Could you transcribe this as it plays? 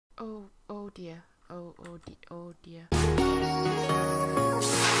Oh dear. Oh dear.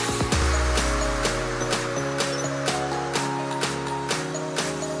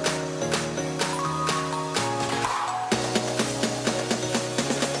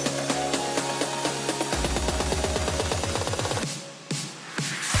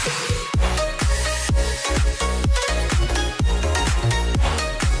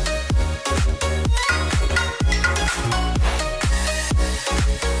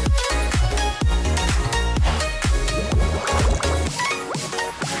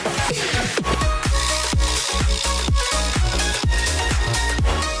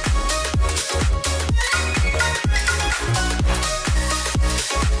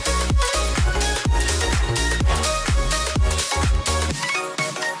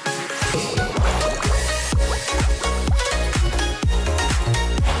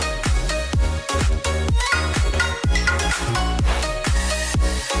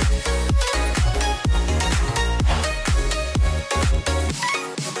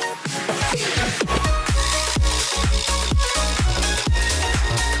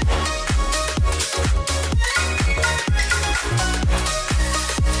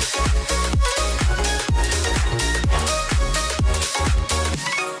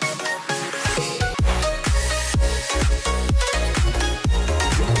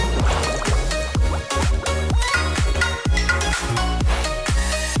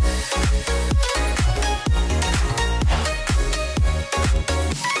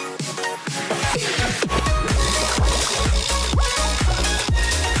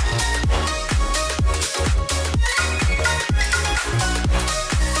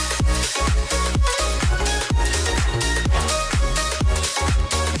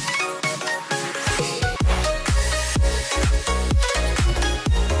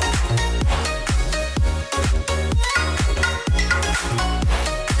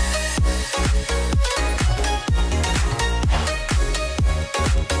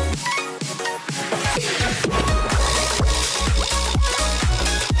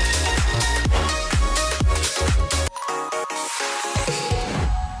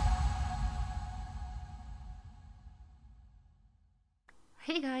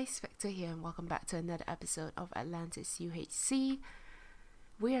 Hey guys, Spectre here and welcome back to another episode of Atlantis UHC.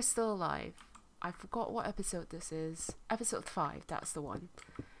 We are still alive. I forgot what episode this is. Episode 5, that's the one.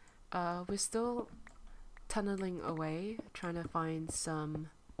 We're still tunneling away, trying to find some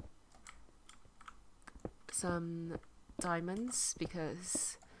diamonds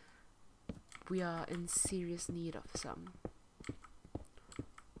because we are in serious need of some.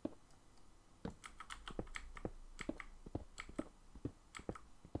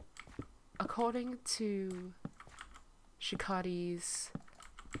 According to Shikari's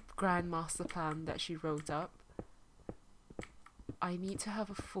grand master plan that she wrote up, I need to have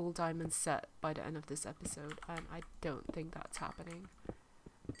a full diamond set by the end of this episode, and I don't think that's happening.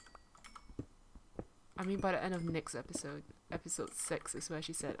 I mean, by the end of next episode, episode 6 is where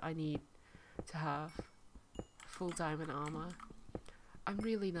she said I need to have full diamond armor. I'm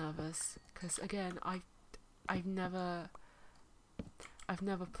really nervous because again, I've never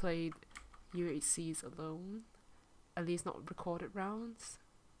played UHCs alone, at least not recorded rounds,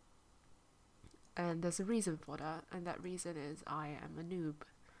 and there's a reason for that, and that reason is I am a noob.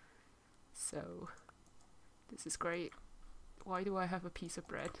 So this is great. Why do I have a piece of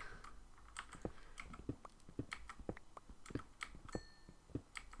bread?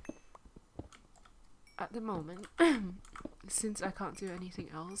 At the moment, since I can't do anything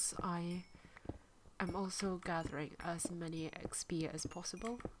else, I am also gathering as many XP as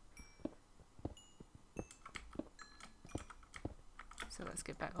possible. So let's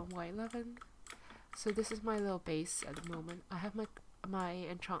get back on Y11. So this is my little base at the moment. I have my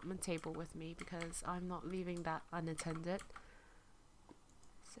enchantment table with me because I'm not leaving that unattended.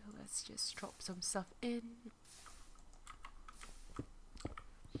 So let's just drop some stuff in.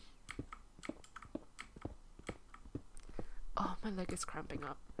 Oh, my leg is cramping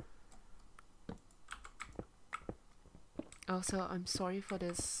up. Also, I'm sorry for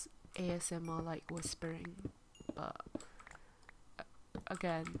this ASMR like whispering, but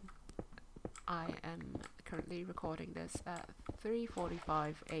again, I am currently recording this at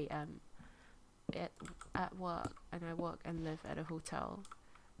 3:45 AM at work, and I work and live at a hotel,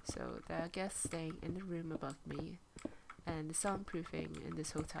 so there are guests staying in the room above me, and the soundproofing in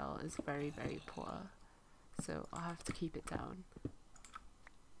this hotel is very, very poor, so I'll have to keep it down.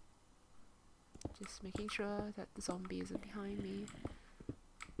 Just making sure that the zombie isn't behind me.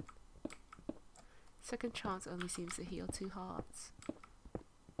 Second chance only seems to heal 2 hearts.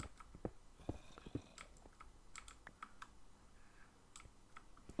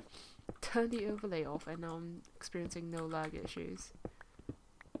 turned the overlay off and now I'm experiencing no lag issues.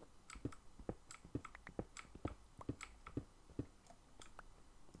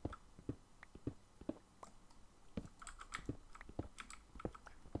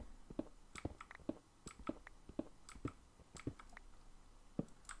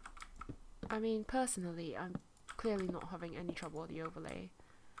 I mean, personally, I'm clearly not having any trouble with the overlay.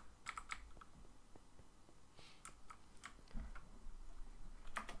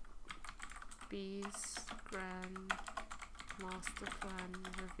 Bees, Grand Master Plan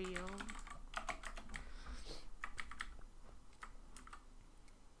reveal.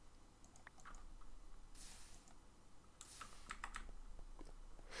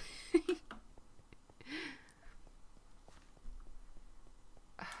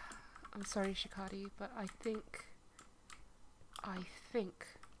 I'm sorry, Shikadi, but I think.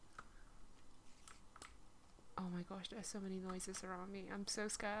 Oh my gosh, there's so many noises around me. I'm so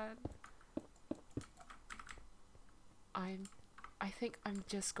scared. I think I'm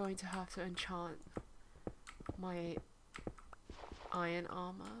just going to have to enchant my iron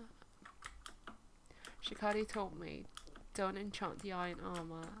armor. Shikadi told me, don't enchant the iron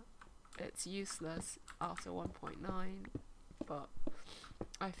armor. It's useless after 1.9, but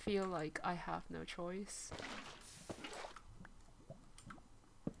I feel like I have no choice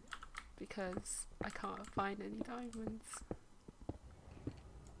because I can't find any diamonds.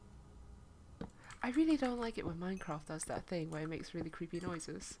 I really don't like it when Minecraft does that thing where it makes really creepy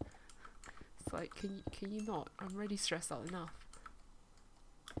noises. It's like, can you not? I'm already stressed out enough.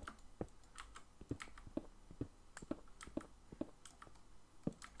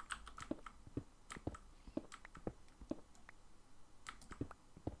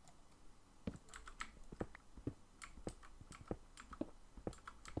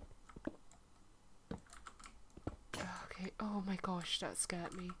 Okay, oh my gosh, that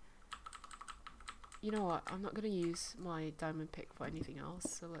scared me. You know what, I'm not gonna use my diamond pick for anything else,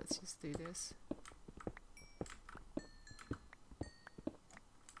 so let's just do this.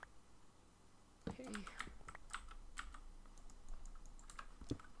 Okay.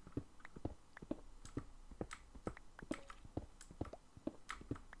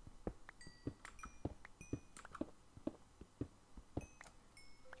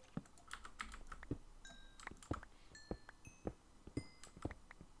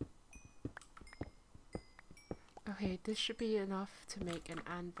 Okay, this should be enough to make an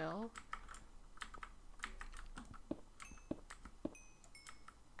anvil.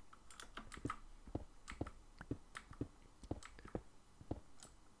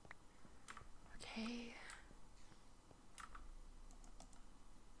 Okay.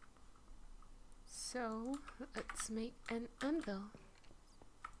 So, let's make an anvil.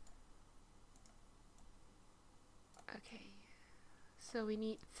 Okay. So we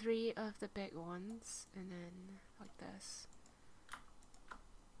need 3 of the big ones, and then like this.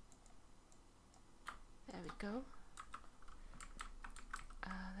 There we go.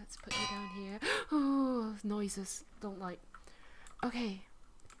 Let's put you down here. Oh, noises. Don't like. Okay.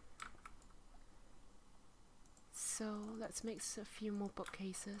 So let's make a few more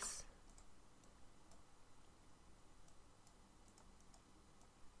bookcases.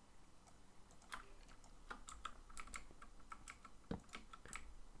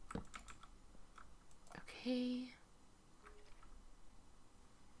 Okay.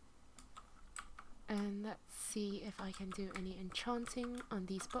 And let's see if I can do any enchanting on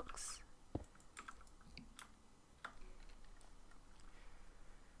these books.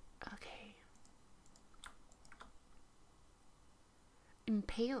 Okay.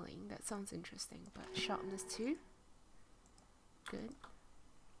 Impaling, that sounds interesting, but sharpness 2. Good.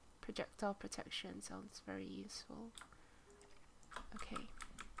 Projectile protection sounds very useful. Okay.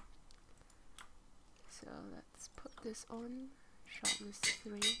 So let's put this on. Sharpness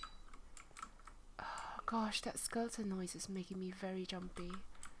 3. Oh gosh, that skeleton noise is making me very jumpy.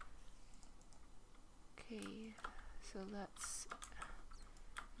 Okay, so let's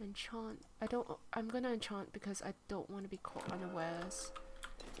enchant. I'm gonna enchant because I don't want to be caught unawares.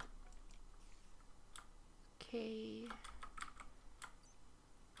 Okay.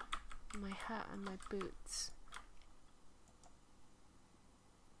 My hat and my boots.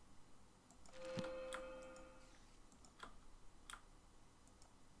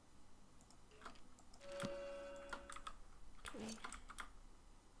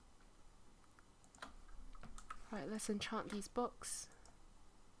 Right, let's enchant these books.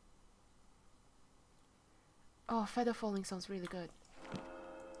 Oh, feather falling sounds really good.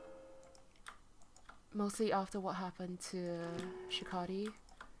 Mostly after what happened to Shikadi.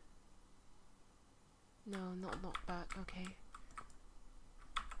 No, not knockback, okay.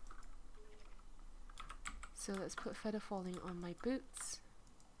 So let's put feather falling on my boots.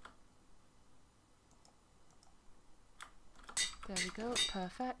 There we go,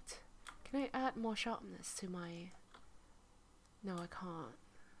 perfect. Can I add more sharpness to my... No, I can't.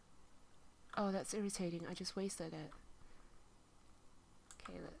 Oh, that's irritating, I just wasted it.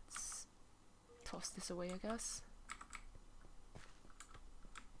 Okay, let's toss this away, I guess.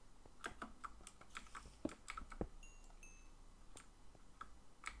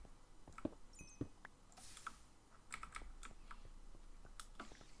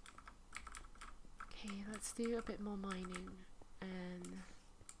 Okay, let's do a bit more mining and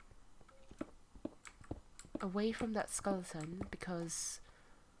away from that skeleton because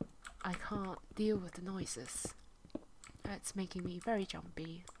I can't deal with the noises. It's making me very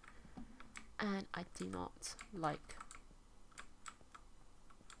jumpy and I do not like.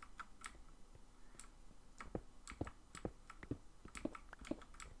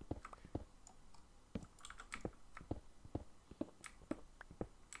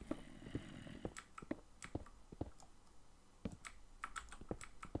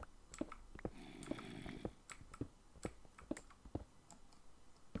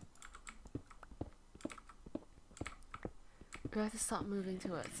 We have to start moving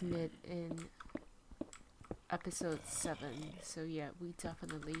towards mid in episode 7, so yeah, we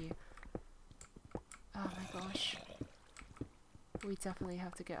definitely... Oh my gosh. We definitely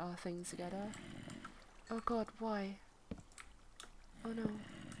have to get our things together. Oh god, why? Oh no.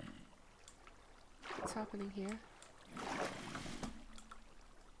 What's happening here?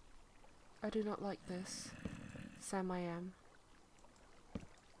 I do not like this. Sam I am.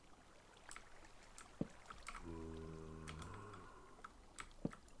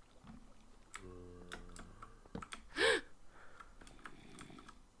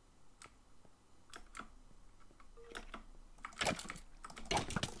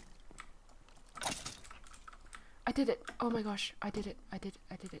 I did it! Oh my gosh, I did it, I did it,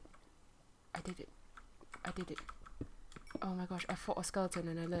 I did it. I did it. I did it. Oh my gosh, I fought a skeleton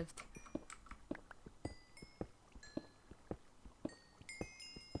and I lived.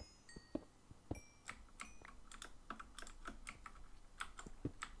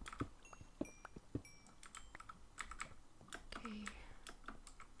 Okay.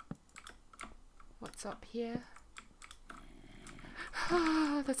 What's up here?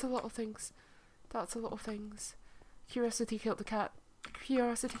 That's a lot of things. That's a lot of things. Curiosity killed the cat.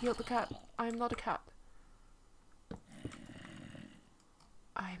 Curiosity killed the cat. I am not a cat.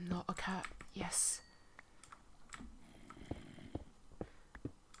 I am not a cat. Yes.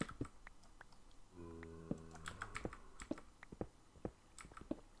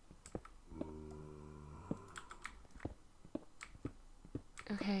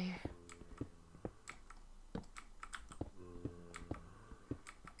 Okay.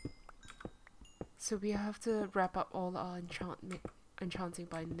 So we have to wrap up all our enchanting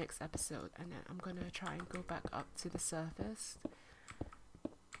by next episode, and then I'm gonna try and go back up to the surface.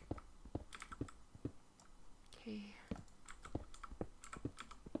 Okay.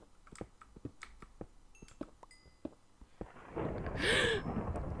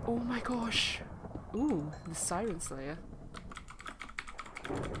 Oh my gosh! Ooh, the Siren Slayer.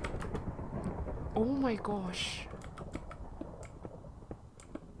 Oh my gosh!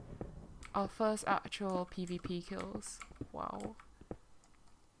 Our first actual PvP kills. Wow.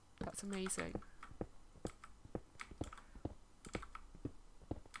 That's amazing.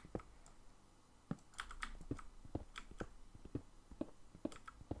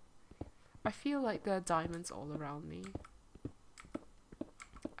 I feel like there are diamonds all around me.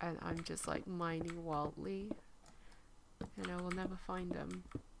 And I'm just like mining wildly. And I will never find them.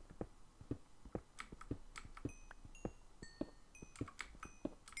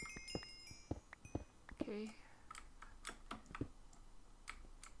 Okay.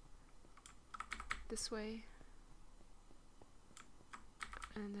 This way.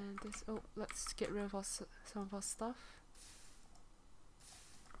 And then this. Oh, let's get rid of our, some of our stuff.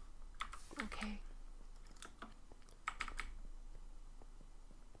 Okay.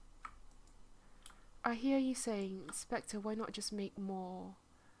 I hear you saying, Spectre, why not just make more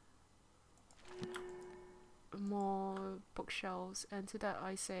bookshelves? And to that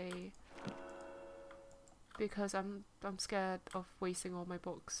I say, because I'm scared of wasting all my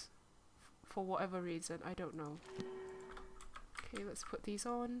books for whatever reason, I don't know. Okay, let's put these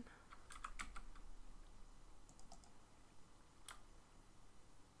on.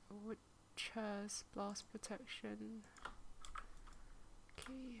 Wood chairs, blast protection.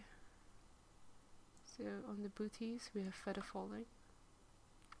 Okay. So on the booties we have feather falling.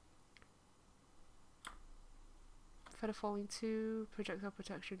 for the following 2 projectile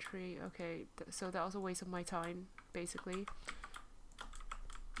protection tree. Okay, so that was a waste of my time, basically.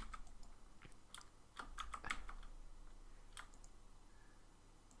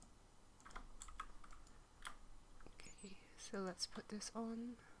 Okay, so let's put this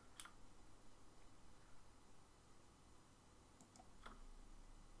on.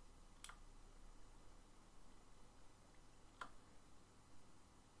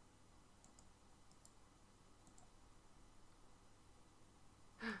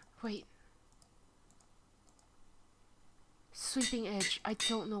 Wait. Sweeping edge. I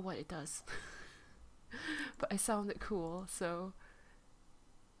don't know what it does. But I sounded cool, so...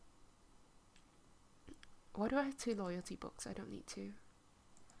 Why do I have 2 loyalty books? I don't need to.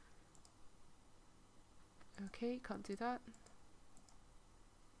 Okay, can't do that.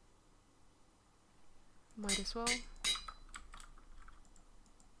 Might as well.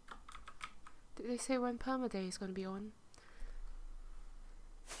 Did they say when permaday is going to be on?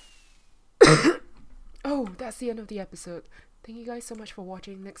 Oh, that's the end of the episode. Thank you guys so much for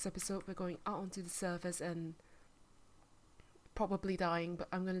watching. Next episode we're going out onto the surface and probably dying, but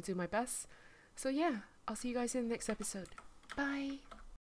I'm going to do my best. So yeah, I'll see you guys in the next episode. Bye!